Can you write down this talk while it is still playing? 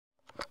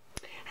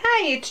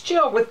Hi, it's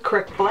Jill with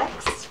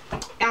Crickflex.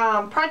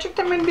 Project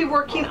I'm going to be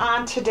working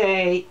on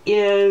today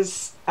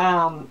is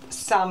some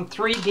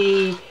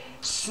 3D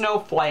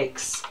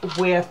snowflakes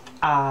with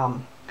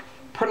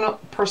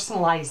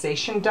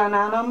personalization done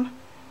on them.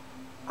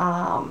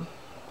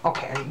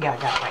 Okay, yeah, I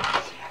got it right.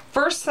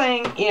 First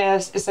thing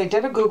is I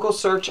did a Google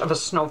search of a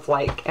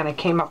snowflake and I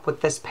came up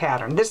with this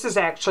pattern. This is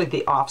actually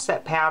the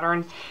offset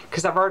pattern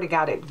because I've already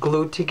got it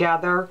glued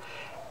together.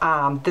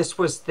 This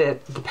was the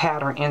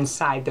pattern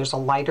inside. There's a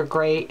lighter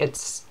gray.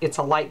 It's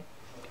a light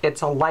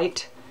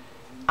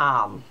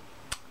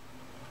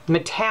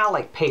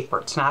metallic paper.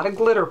 It's not a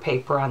glitter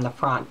paper on the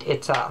front.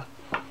 It's a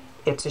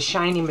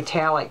shiny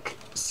metallic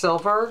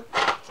silver,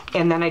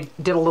 and then I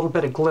did a little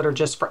bit of glitter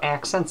just for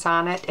accents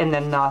on it, and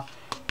then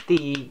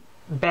the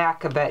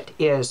back of it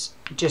is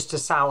just a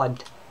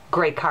solid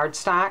gray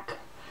cardstock.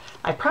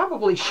 I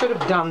probably should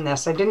have done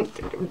this. I didn't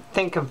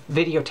think of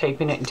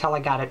videotaping it until I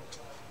got it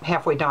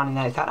halfway done, and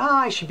then I thought, oh,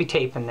 I should be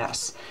taping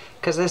this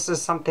because this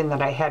is something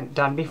that I hadn't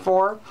done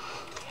before.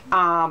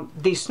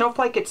 The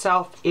snowflake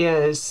itself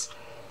is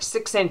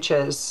 6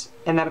 inches,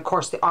 and then of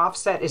course the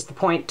offset is the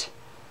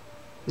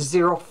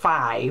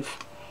 0.05,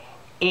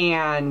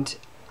 and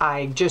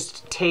I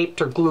just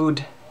taped or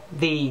glued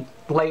the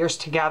layers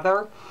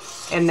together,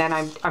 and then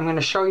I'm going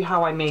to show you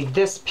how I made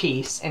this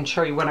piece and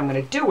show you what I'm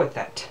going to do with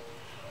it.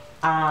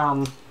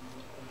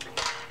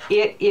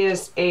 It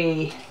is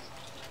a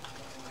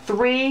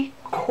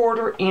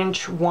 3/4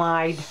 inch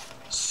wide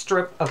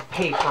strip of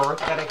paper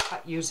that I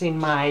cut using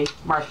my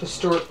Martha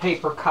Stewart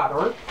paper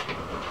cutter.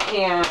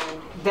 And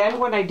then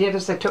what I did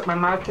is I took my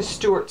Martha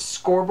Stewart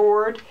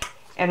scoreboard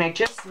and I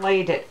just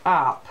laid it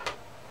up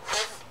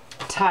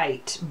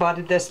tight,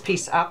 butted this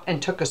piece up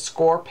and took a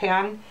score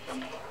pen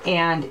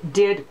and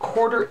did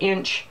 1/4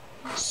 inch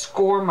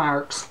score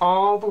marks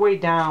all the way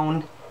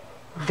down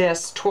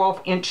this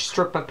 12-inch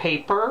strip of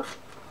paper.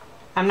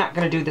 I'm not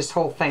going to do this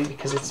whole thing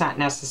because it's not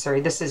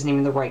necessary. This isn't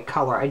even the right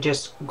color. I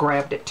just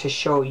grabbed it to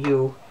show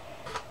you.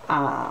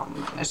 I'm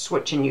going to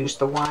switch and use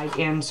the wide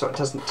end so it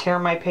doesn't tear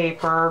my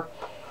paper.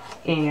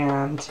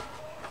 And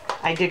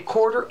I did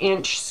 1/4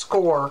 inch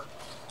score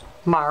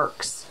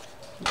marks.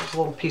 There's a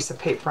little piece of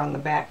paper on the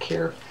back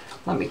here.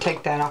 Let me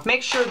take that off.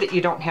 Make sure that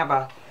you don't have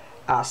a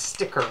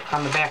sticker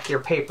on the back of your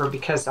paper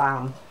because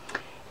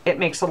it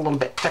makes it a little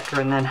bit thicker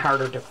and then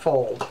harder to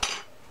fold.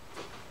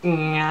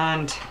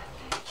 And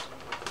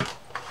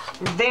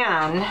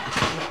then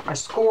put my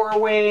score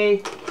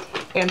away,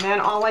 and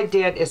then all I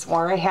did is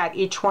where I had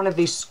each one of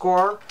these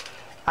score,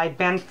 I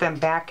bent them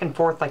back and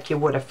forth like you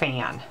would a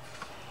fan,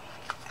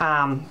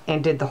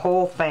 and did the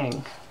whole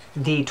thing,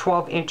 the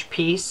 12-inch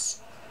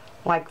piece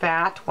like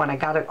that. When I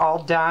got it all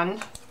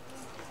done,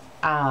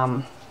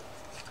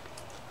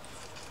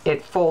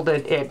 it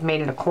folded, it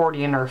made an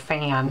accordion or a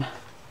fan.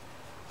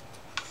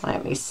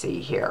 Let me see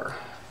here.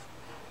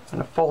 I'm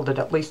going to fold it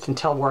at least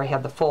until where I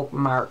had the full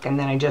mark, and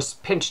then I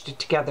just pinched it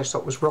together so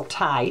it was real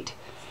tight,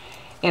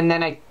 and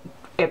then I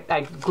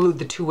glued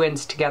the 2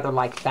 ends together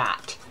like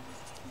that,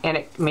 and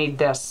it made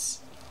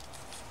this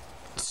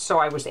so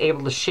I was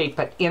able to shape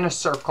it in a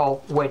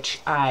circle,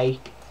 which I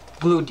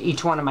glued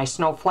each one of my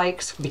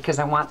snowflakes because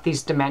I want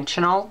these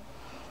dimensional.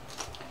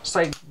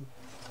 So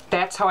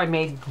that's how I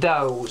made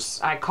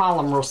those. I call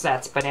them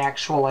rosettes, but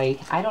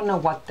actually I don't know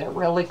what they're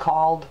really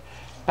called,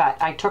 but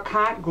I took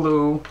hot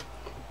glue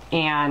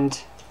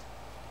and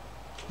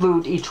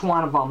glued each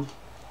one of them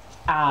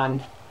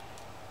on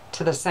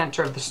to the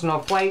center of the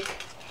snowflake.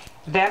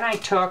 Then I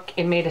took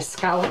and made a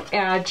scallop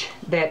edge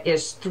that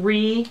is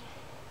 3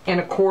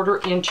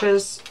 1/4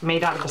 inches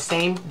made out of the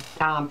same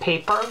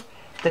paper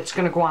that's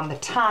going to go on the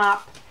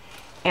top.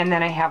 And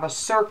then I have a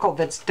circle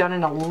that's done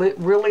in a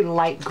really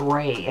light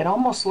gray. It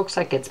almost looks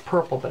like it's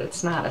purple, but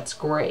it's not, it's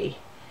gray.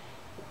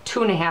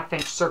 2.5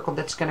 inch circle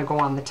that's going to go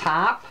on the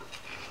top.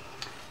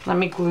 Let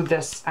me glue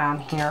this on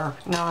here.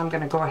 Now I'm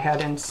going to go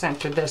ahead and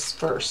center this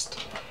first.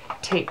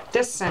 Tape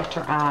this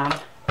center on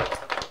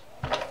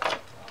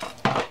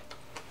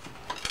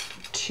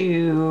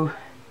to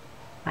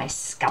my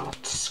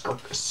scalloped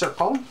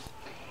circle.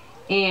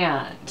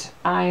 And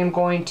I am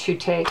going to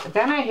take,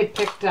 then I had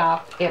picked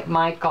up at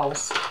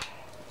Michael's,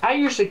 I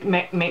usually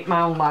make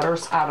my own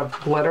letters out of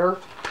glitter.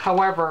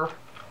 However,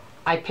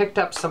 I picked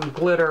up some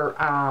glitter.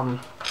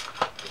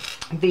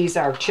 These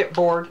are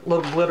chipboard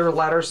little glitter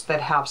letters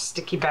that have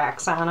sticky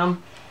backs on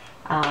them.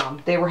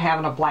 They were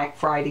having a Black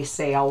Friday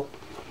sale,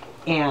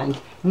 and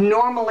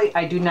normally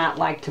I do not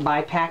like to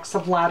buy packs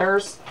of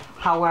letters.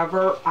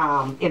 However,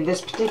 in this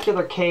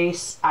particular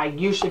case, I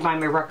usually buy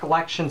my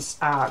Recollections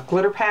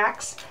glitter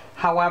packs.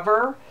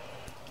 However,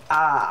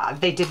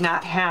 they did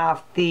not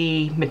have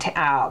the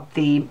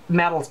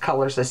metals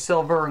colors, the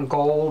silver and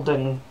gold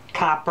and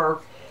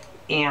copper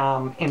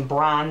and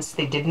bronze.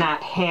 They did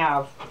not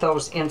have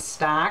those in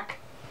stock.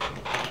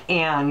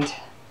 And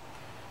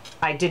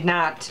I did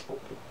not,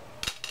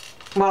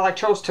 well, I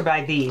chose to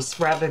buy these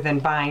rather than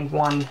buying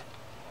one.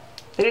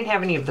 They didn't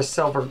have any of the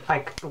silver.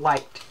 I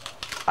liked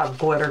a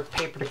glitter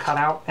paper to cut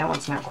out. That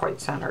one's not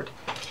quite centered.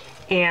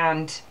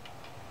 And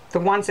The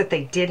ones that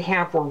they did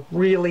have were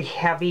really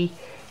heavy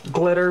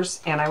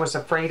glitters, and I was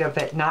afraid of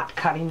it not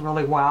cutting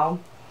really well.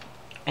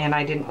 And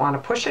I didn't want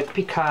to push it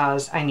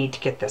because I need to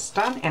get this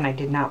done, and I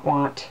did not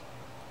want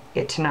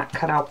it to not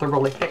cut out the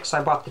really thick, so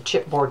I bought the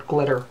chipboard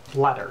glitter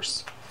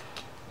letters,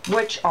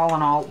 which all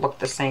in all look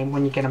the same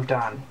when you get them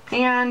done.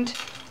 And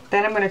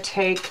then I'm going to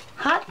take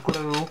hot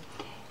glue,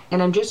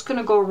 and I'm just going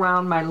to go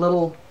around my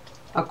little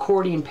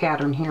accordion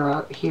pattern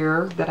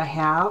here that I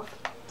have.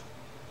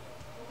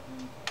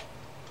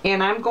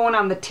 And I'm going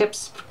on the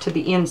tips to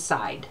the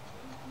inside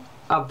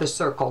of the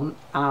circle,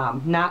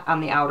 not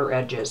on the outer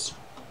edges.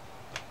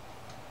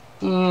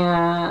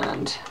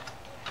 And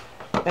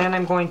then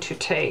I'm going to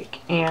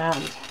take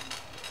and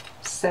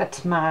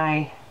set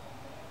my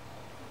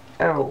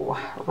O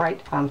right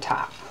on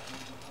top.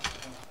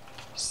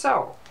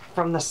 So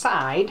from the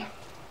side,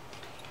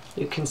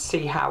 you can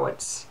see how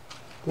it's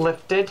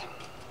lifted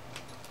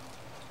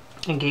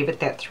and gave it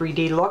that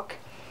 3D look.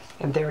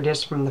 And there it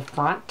is from the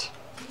front.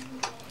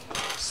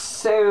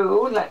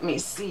 So let me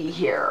see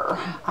here.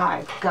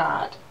 I've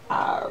got,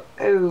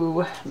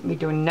 let me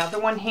do another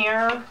one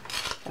here. I'm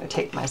going to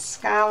take my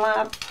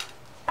scallop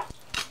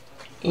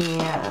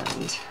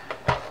and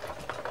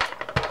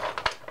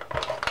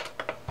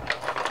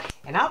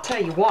I'll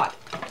tell you what,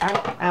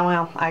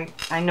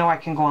 I know I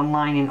can go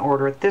online and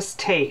order it. This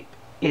tape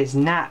is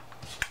not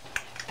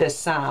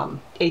this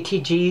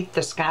ATG,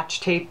 the Scotch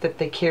tape that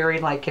they carry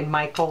like in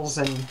Michael's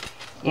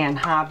and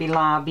Hobby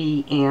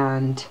Lobby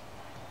and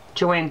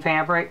Joann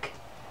Fabric.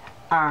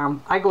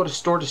 I go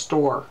to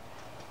store,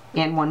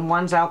 and when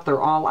one's out,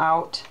 they're all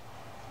out.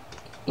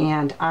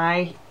 And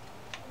I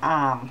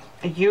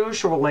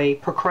usually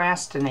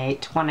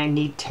procrastinate when I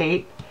need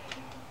tape,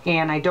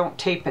 and I don't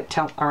tape it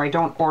I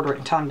don't order it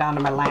until I'm down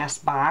to my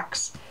last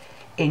box.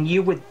 And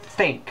you would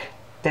think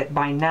that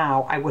by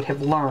now I would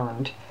have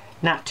learned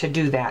not to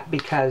do that,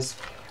 because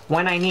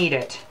when I need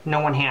it, no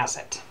one has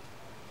it.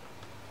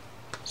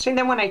 See,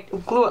 then when I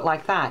glue it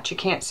like that, you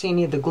can't see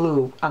any of the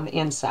glue on the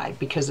inside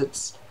because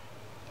it's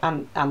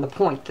on the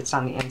point that's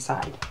on the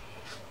inside.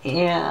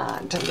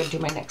 And I'm going to do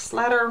my next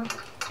letter.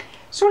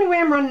 So anyway,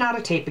 I'm running out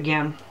of tape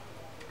again.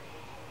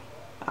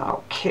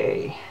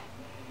 Okay.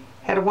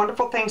 Had a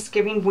wonderful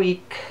Thanksgiving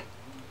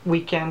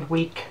weekend,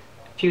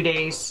 few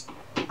days.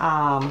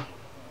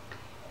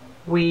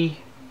 We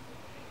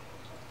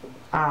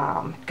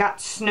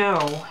got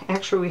snow.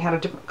 Actually, we had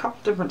a couple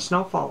different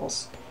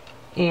snowfalls.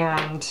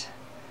 And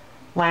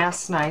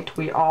last night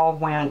we all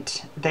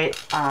went, they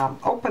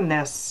opened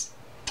this,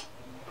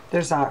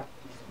 there's a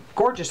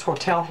gorgeous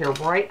hotel here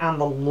right on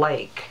the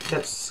lake.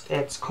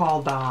 It's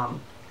called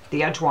the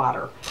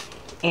Edgewater.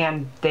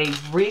 And they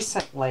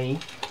recently,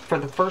 for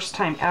the first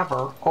time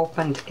ever,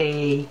 opened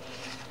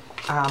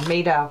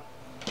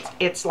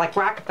it's like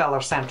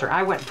Rockefeller Center.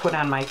 I went and put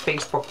on my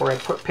Facebook where I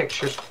put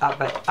pictures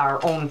of it,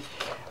 our own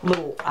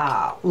little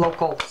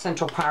local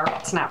Central Park.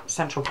 It's not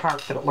Central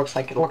Park that it looks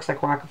like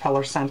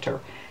Rockefeller Center.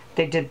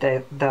 They did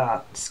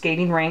the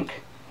skating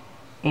rink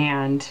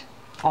and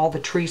all the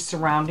trees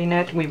surrounding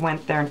it. We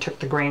went there and took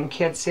the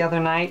grandkids the other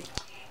night.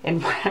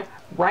 And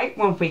right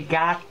when we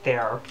got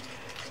there,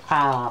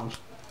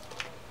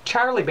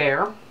 Charlie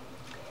Bear,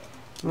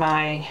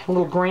 my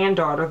little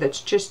granddaughter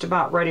that's just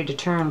about ready to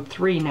turn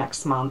 3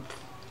 next month,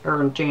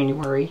 or in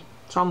January.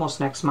 It's almost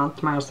next month.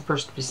 Tomorrow's the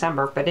 1st of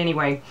December. But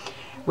anyway,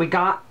 we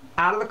got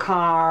out of the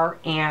car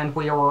and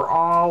we were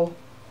all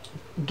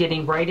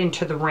getting right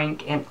into the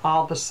rink, and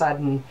all of a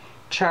sudden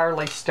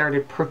Charlie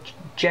started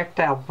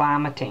projectile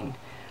vomiting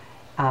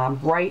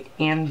right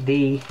in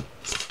the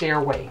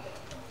stairway.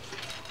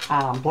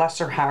 Bless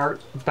her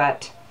heart,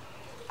 but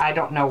I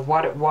don't know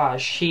what it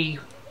was.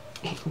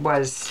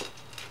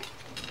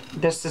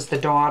 This is the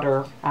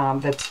daughter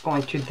that's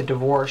going through the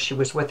divorce. She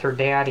was with her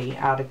daddy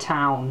out of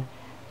town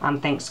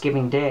on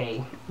Thanksgiving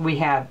Day.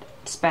 We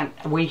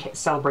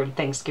celebrated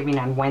Thanksgiving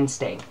on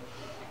Wednesday.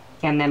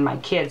 And then my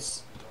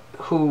kids,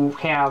 who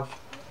have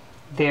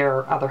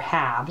their other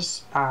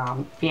halves,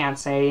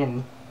 fiance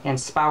and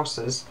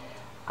spouses,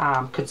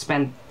 could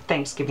spend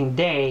Thanksgiving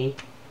Day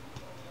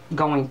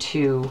going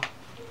to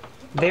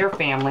their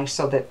family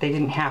so that they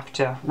didn't have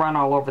to run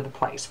all over the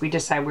place. We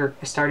decided we're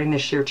starting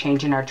this year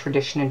changing our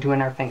tradition and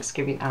doing our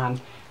Thanksgiving on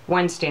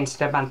Wednesday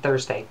instead of on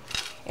Thursday.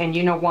 And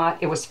you know what?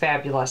 It was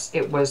fabulous.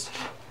 It was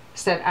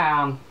said,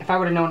 if I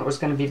would have known it was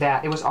going to be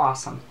that, it was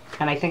awesome.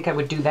 And I think I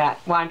would do that.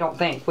 Well, I don't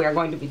think. We are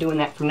going to be doing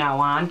that from now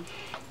on,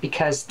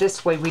 because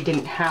this way we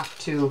didn't have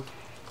to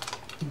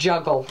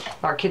juggle.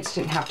 Our kids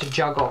didn't have to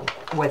juggle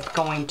with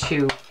going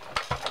to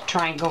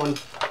try and go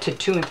to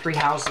 2 and 3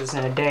 houses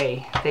in a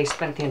day. They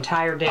spent the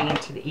entire day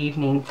into the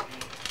evening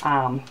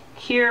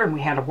here, and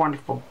we had a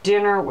wonderful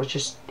dinner. It was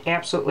just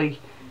absolutely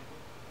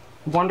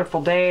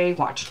wonderful day.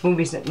 Watched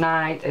movies at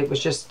night. It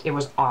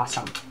was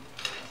awesome.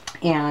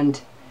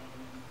 And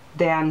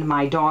then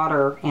my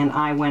daughter and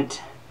I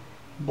went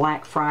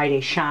Black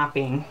Friday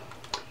shopping,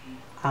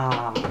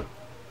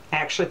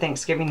 actually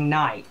Thanksgiving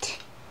night,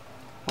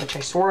 which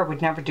I swore I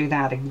would never do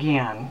that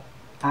again.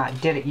 I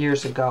did it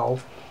years ago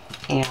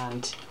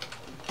and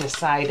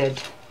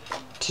decided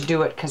to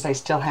do it because I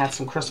still had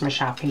some Christmas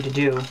shopping to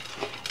do.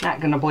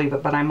 Not going to believe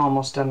it, but I'm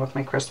almost done with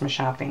my Christmas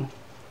shopping.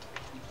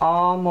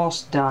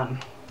 Almost done.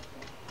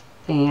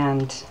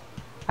 And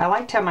I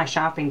like to have my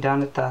shopping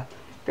done at the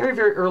very,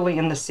 very early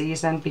in the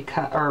season,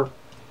 because, or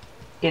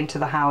into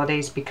the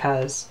holidays,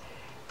 because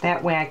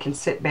that way I can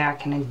sit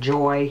back and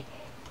enjoy.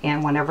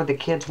 And whenever the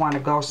kids want to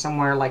go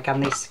somewhere, like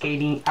on these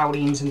skating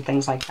outings and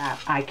things like that,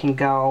 I can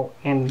go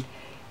and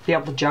be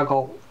able to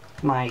juggle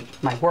my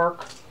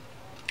work,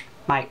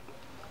 my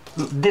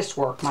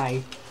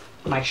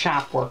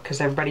shop work,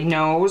 because everybody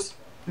knows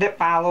that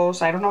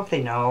follows. I don't know if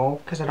they know,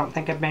 because I don't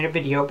think I've made a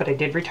video, but I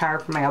did retire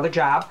from my other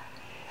job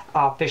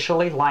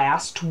officially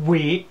last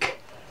week.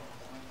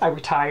 I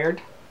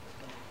retired.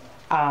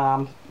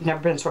 Never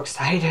been so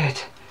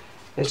excited.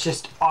 It's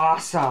just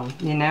awesome,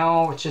 you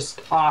know. It's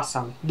just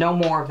awesome. No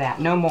more of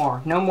that. No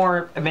more. No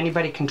more of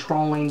anybody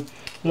controlling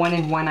when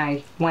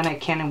I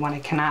can and when I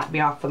cannot be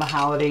off for the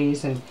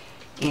holidays, and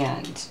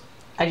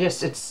I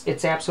just,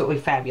 it's absolutely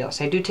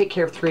fabulous. I do take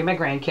care of 3 of my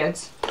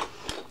grandkids,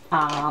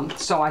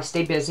 so I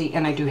stay busy,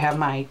 and I do have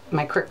my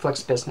Crick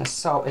Flicks business,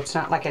 so it's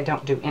not like I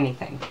don't do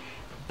anything.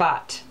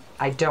 But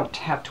I don't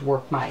have to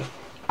work my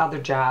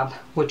other job,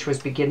 which was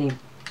beginning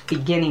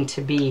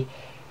to be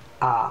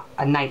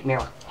a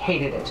nightmare.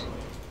 Hated it.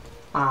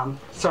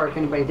 Sorry if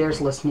anybody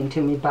there's listening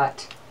to me,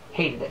 but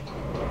hated it.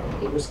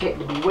 It was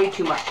getting to be way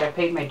too much. I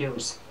paid my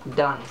dues.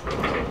 Done.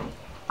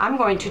 I'm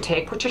going to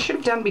take, which I should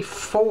have done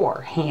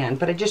beforehand,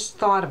 but I just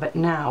thought of it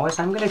now, is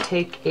I'm going to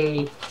take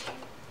a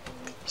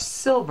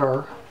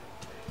silver,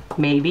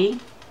 maybe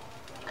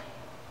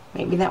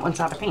that one's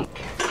out of ink.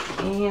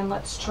 And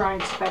let's try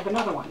and grab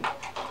another one.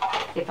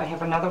 If I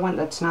have another one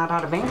that's not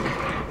out of ink.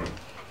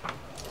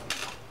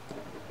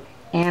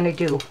 And I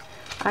do.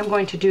 I'm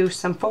going to do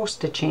some faux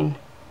stitching.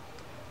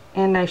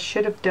 And I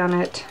should have done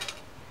it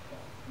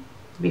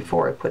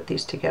before I put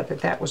these together.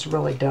 That was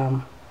really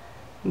dumb.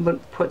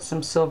 But put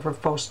some silver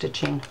faux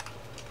stitching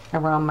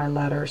around my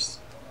letters.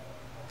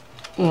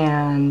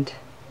 And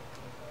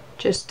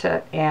just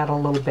to add a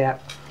little bit.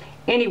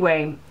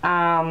 Anyway,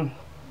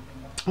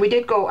 we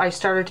did go, I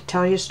started to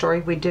tell you a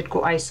story. We did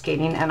go ice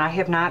skating, and I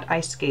have not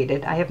ice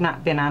skated. I have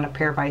not been on a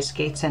pair of ice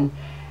skates in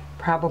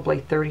probably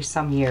 30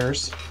 some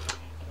years.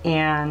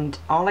 And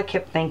all I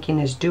kept thinking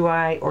is, do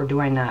I or do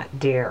I not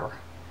dare?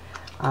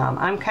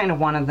 I'm kind of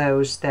one of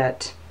those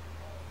that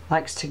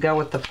likes to go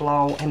with the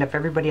flow, and if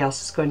everybody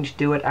else is going to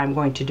do it, I'm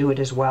going to do it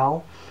as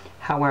well.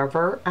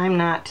 However, I'm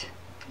not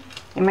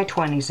in my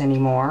 20s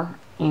anymore,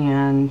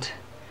 and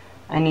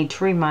I need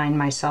to remind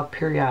myself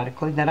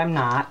periodically that I'm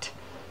not.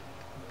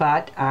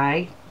 But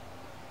I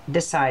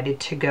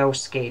decided to go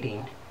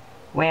skating.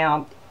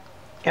 Well,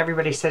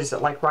 everybody says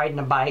it like riding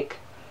a bike.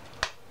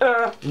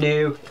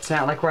 No, it's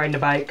not like riding a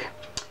bike.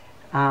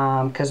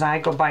 Because I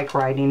go bike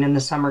riding in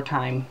the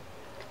summertime.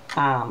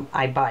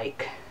 I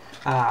bike.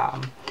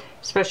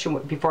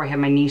 Especially before I had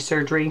my knee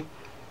surgery.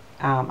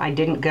 I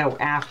didn't go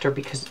after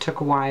because it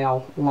took a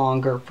while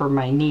longer for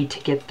my knee to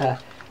get the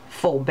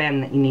full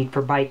bend that you need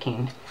for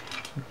biking.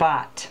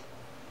 But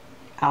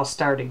I'll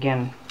start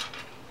again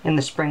in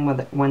the spring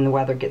when the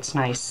weather gets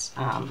nice.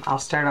 I'll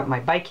start up my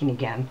biking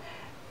again.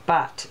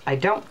 But I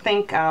don't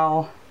think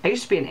I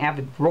used to be an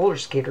avid roller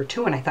skater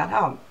too, and I thought,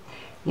 oh,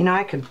 you know,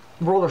 I could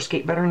roller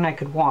skate better than I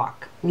could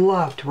walk.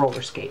 Loved to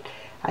roller skate.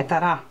 I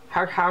thought,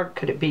 how hard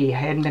could it be? I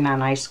hadn't been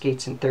on ice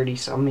skates in 30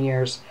 some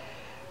years.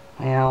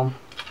 Well,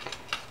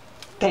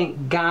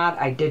 thank God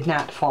I did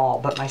not fall.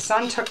 But my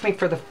son took me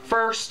for the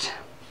first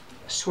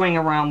swing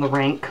around the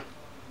rink.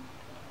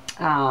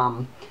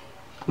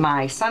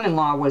 My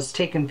son-in-law was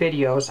taking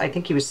videos. I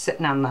think he was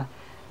sitting on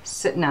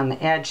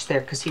the edge there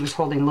because he was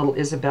holding little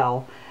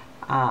Isabel,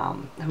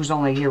 who's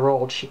only a year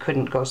old. She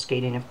couldn't go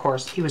skating, of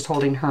course. He was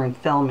holding her and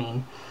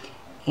filming.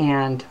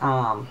 And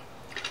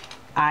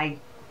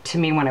to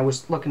me, when I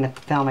was looking at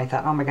the film, I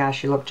thought, oh my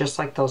gosh, you look just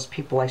like those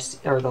people I see,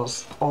 or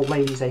those old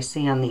ladies I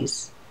see on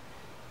these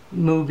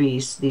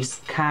movies, these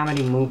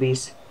comedy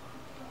movies.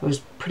 It was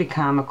pretty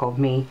comical of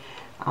me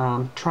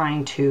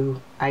trying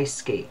to ice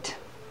skate.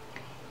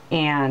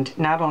 And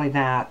not only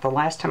that, the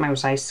last time I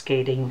was ice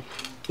skating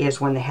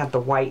is when they had the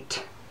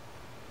white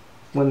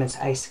women's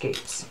ice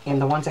skates.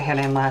 And the ones I had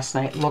in last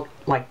night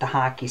looked like the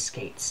hockey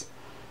skates.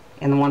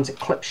 And the ones that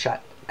clip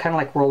shut, kind of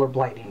like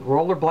rollerblading.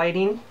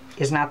 Rollerblading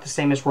is not the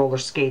same as roller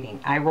skating.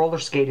 I roller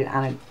skated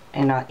on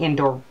an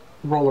indoor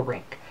roller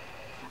rink.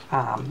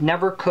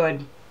 Never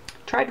could,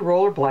 tried to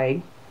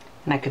rollerblade,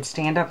 and I could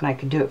stand up and I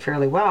could do it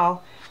fairly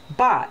well,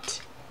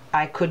 but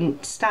I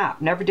couldn't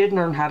stop. Never did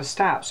learn how to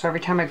stop. So every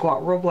time I go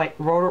out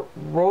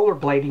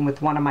rollerblading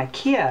with one of my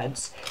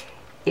kids,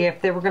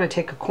 if they were going to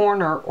take a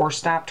corner or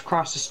stop to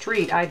cross the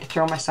street, I had to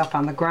throw myself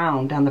on the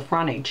ground, on the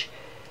frontage,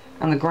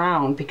 on the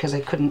ground, because I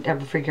couldn't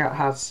ever figure out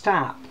how to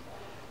stop.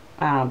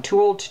 Too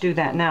old to do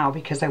that now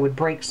because I would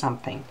break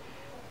something.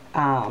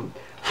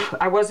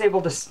 I was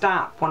able to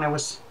stop when I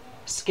was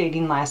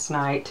skating last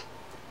night.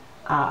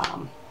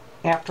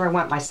 After I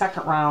went, my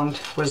second round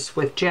was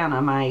with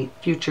Jenna, my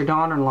future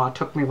daughter-in-law,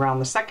 took me around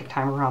the second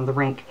time around the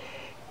rink.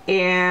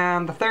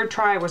 And the third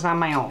try was on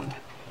my own.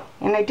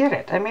 And I did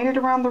it. I made it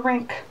around the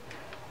rink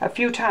a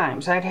few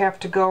times. I'd have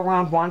to go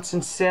around once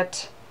and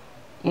sit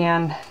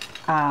and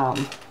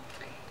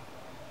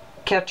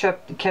catch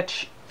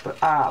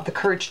the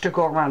courage to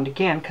go around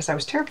again, because I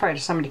was terrified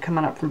of somebody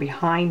coming up from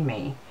behind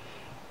me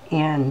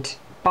and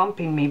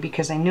bumping me,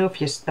 because I knew if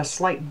a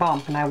slight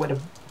bump and I would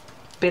have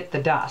bit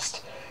the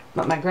dust.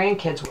 But my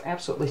grandkids were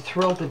absolutely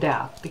thrilled to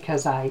death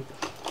because I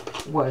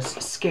was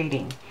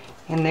skating,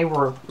 and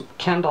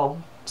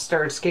Kendall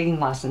started skating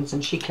lessons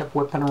and she kept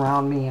whipping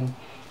around me,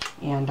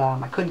 and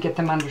I couldn't get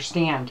them to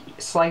understand.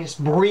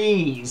 Slightest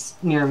breeze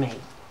near me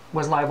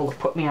was liable to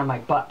put me on my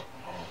butt.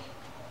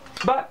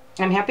 But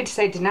I'm happy to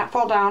say I did not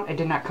fall down. I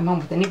did not come home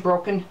with any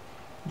broken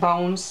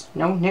bones,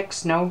 no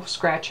nicks, no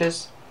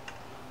scratches.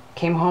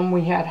 Came home,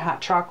 we had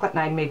hot chocolate, and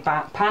I made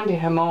pan de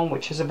jamon,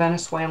 which is a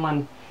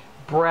Venezuelan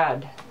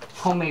bread,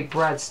 homemade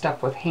bread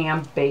stuffed with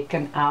ham,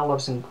 bacon,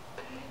 olives, and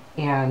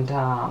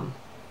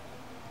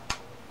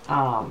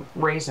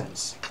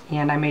raisins.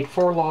 And I made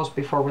 4 loaves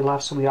before we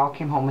left, so we all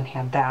came home and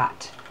had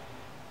that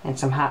and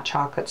some hot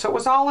chocolate. So it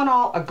was all in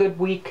all a good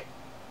week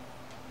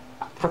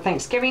for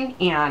Thanksgiving,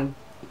 and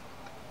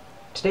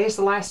today's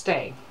the last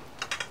day.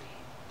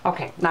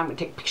 Okay, now I'm going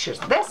to take pictures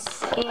of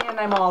this, and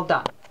I'm all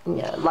done.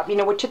 Yeah, let me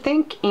know what you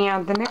think,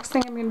 and the next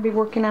thing I'm going to be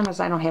working on is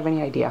I don't have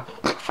any idea.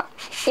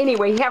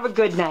 Anyway, have a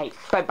good night.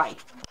 Bye-bye.